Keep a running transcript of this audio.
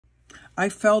I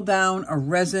fell down a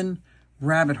resin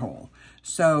rabbit hole.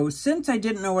 So since I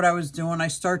didn't know what I was doing, I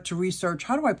started to research,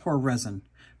 how do I pour resin?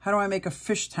 How do I make a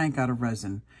fish tank out of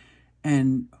resin?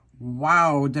 And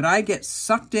wow, did I get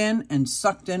sucked in and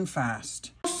sucked in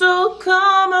fast. So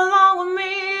come along with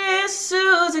me, it's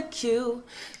Susie Q.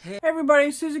 Hey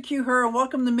everybody, Susie Q here, and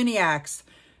welcome to MiniaQues.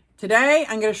 Today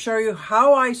I'm going to show you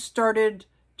how I started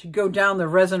to go down the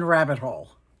resin rabbit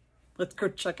hole. Let's go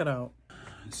check it out.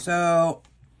 So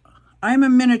I'm a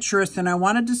miniaturist and I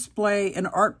want to display an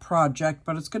art project,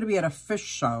 but it's going to be at a fish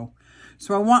show.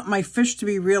 So I want my fish to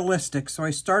be realistic. So I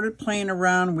started playing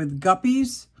around with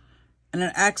guppies and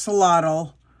an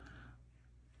axolotl,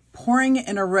 pouring it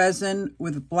in a resin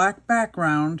with a black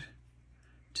background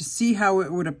to see how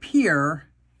it would appear.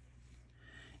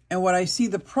 And what I see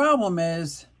the problem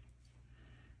is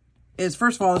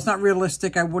first of all, it's not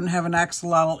realistic. I wouldn't have an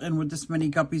axolotl in with this many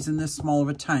guppies in this small of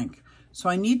a tank. So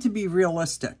I need to be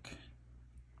realistic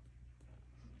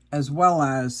as well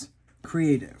as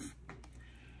creative.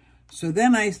 So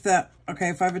then I thought, okay,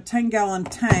 if I have a 10-gallon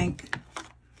tank,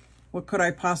 what could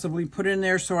I possibly put in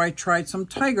there? So I tried some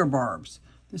tiger barbs.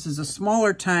 This is a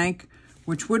smaller tank,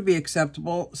 which would be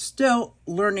acceptable. Still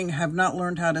learning, have not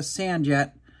learned how to sand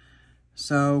yet.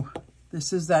 So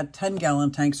this is that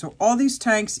 10-gallon tank. So all these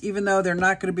tanks, even though they're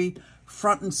not going to be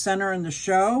front and center in the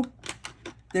show,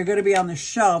 they're going to be on the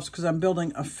shelves because I'm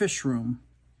building a fish room.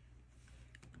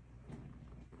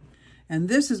 And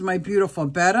this is my beautiful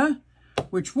betta,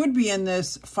 which would be in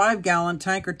this 5-gallon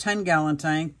tank or 10-gallon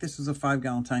tank. This is a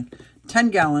 5-gallon tank,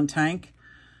 10-gallon tank.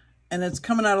 And it's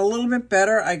coming out a little bit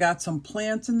better. I got some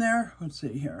plants in there. Let's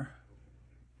see here.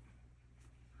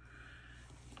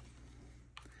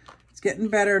 Getting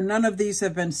better. None of these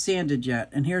have been sanded yet.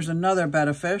 And here's another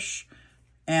betta fish.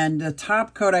 And the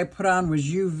top coat I put on was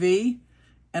UV.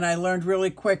 And I learned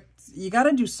really quick, you got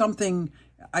to do something.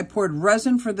 I poured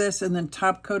resin for this and then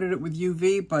top coated it with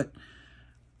UV, but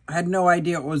I had no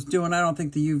idea what it was doing. I don't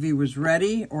think the UV was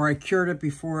ready, or I cured it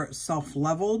before it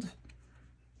self-leveled.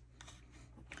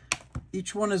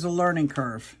 Each one is a learning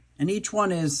curve. And each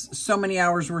one is so many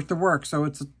hours worth of work. So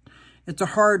it's a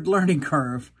hard learning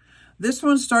curve. This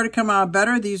one started coming out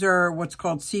better. These are what's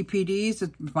called CPDs.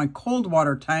 It's my cold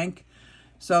water tank.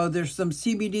 So there's some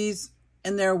CBDs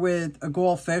in there with a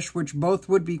goldfish, which both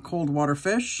would be cold water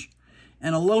fish.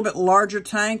 And a little bit larger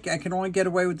tank. I can only get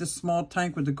away with this small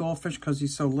tank with the goldfish because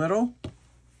he's so little.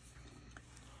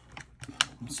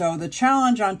 So the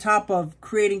challenge on top of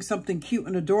creating something cute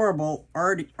and adorable,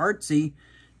 artsy,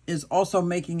 is also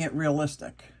making it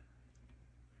realistic.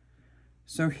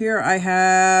 So here I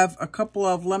have a couple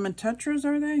of lemon tetras,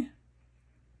 are they?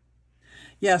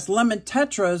 Yes, lemon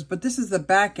tetras, but this is the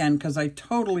back end because I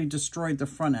totally destroyed the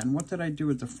front end. What did I do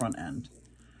with the front end?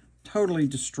 Totally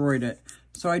destroyed it.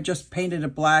 So I just painted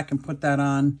it black and put that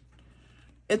on.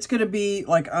 It's going to be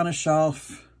like on a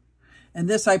shelf. And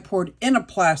this I poured in a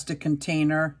plastic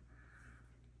container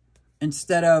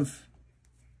instead of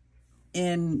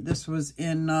in, this was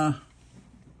in a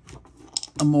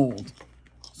mold.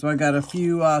 So I got a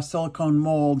few silicone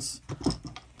molds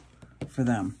for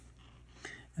them.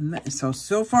 And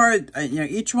so far,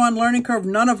 each one learning curve,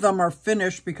 none of them are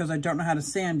finished because I don't know how to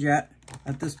sand yet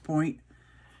at this point.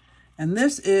 And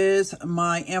this is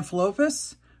my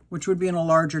Amphilophus, which would be in a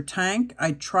larger tank.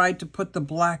 I tried to put the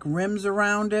black rims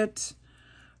around it.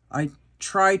 I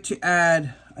tried to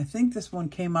add, I think this one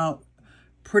came out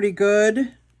pretty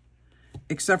good,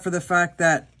 except for the fact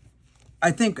that I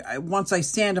think once I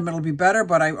sand them, it'll be better,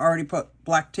 but I already put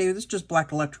black tape. This is just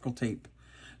black electrical tape.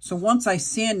 So once I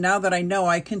sand, now that I know,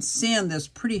 I can sand this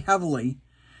pretty heavily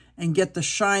and get the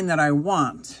shine that I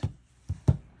want.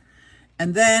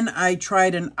 And then I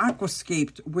tried an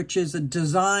aquascaped, which is a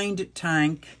designed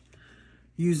tank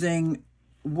using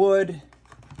wood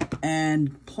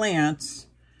and plants.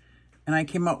 And I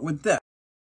came up with this.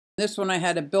 This one I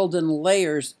had to build in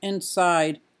layers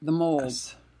inside the mold.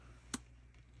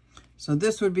 So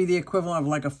this would be the equivalent of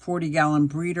like a 40-gallon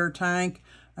breeder tank.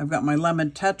 I've got my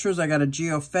lemon tetras. I got a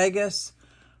geophagus.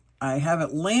 I have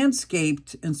it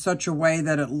landscaped in such a way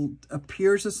that it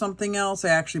appears as something else. I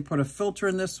actually put a filter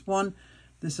in this one.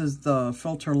 This is the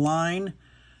filter line.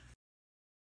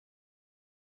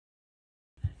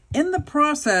 In the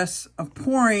process of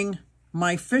pouring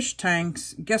my fish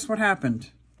tanks, guess what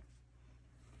happened?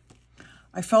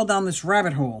 I fell down this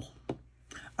rabbit hole.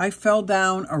 I fell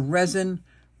down a resin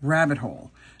rabbit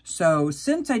hole. So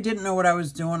since I didn't know what I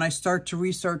was doing, I started to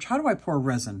research, how do I pour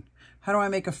resin? How do I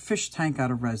make a fish tank out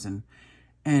of resin?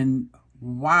 And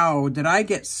wow, did I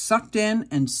get sucked in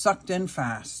and sucked in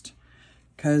fast.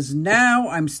 Because now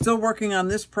I'm still working on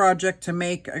this project to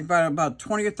make about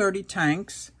 20 or 30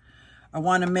 tanks. I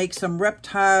want to make some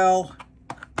reptile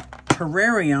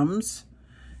terrariums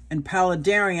and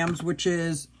paludariums, which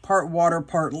is part water,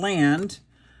 part land.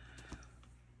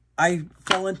 I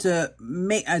fell into,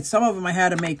 some of them I had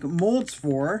to make molds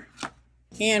for.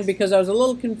 And because I was a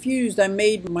little confused, I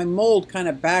made my mold kind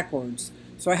of backwards.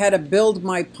 So I had to build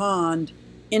my pond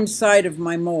inside of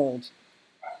my mold.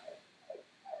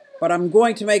 But I'm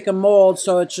going to make a mold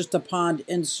so it's just a pond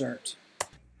insert.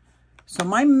 So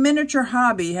my miniature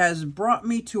hobby has brought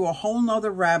me to a whole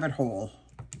nother rabbit hole.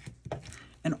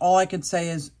 And all I can say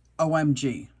is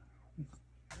OMG.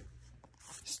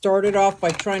 Started off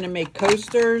by trying to make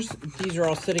coasters. These are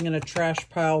all sitting in a trash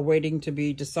pile waiting to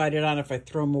be decided on if I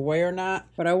throw them away or not.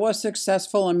 But I was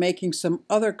successful in making some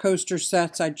other coaster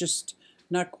sets. I just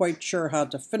not quite sure how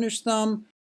to finish them.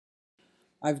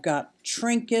 I've got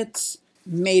trinkets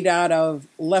made out of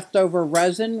leftover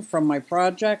resin from my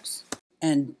projects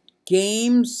and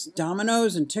games,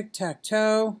 dominoes and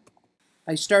tic-tac-toe.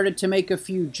 I started to make a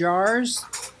few jars.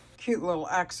 Cute little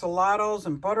axolotls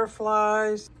and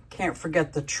butterflies. Can't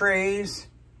forget the trays.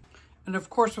 And of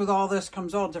course with all this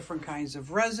comes all different kinds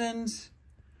of resins,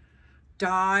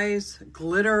 dyes,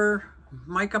 glitter,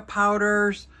 mica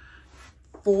powders,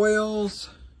 foils.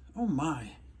 Oh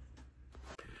my.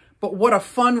 But what a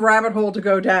fun rabbit hole to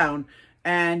go down.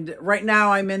 And right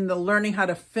now I'm in the learning how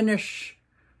to finish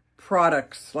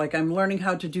products. Like I'm learning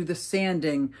how to do the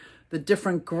sanding, the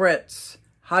different grits,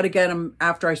 how to get them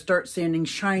after I start sanding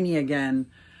shiny again.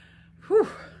 Whew.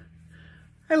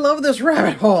 I love this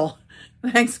rabbit hole.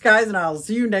 Thanks guys, and I'll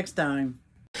see you next time.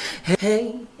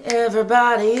 Hey,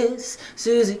 everybody, it's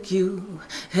Susie Q.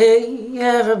 Hey,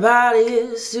 everybody,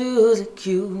 it's Susie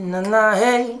Q. Nah,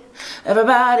 hey,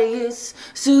 everybody, it's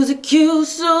Susie Q.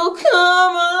 So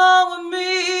come along with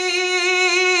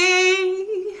me.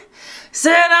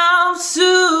 Said I'm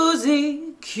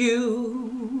Susie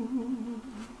Q.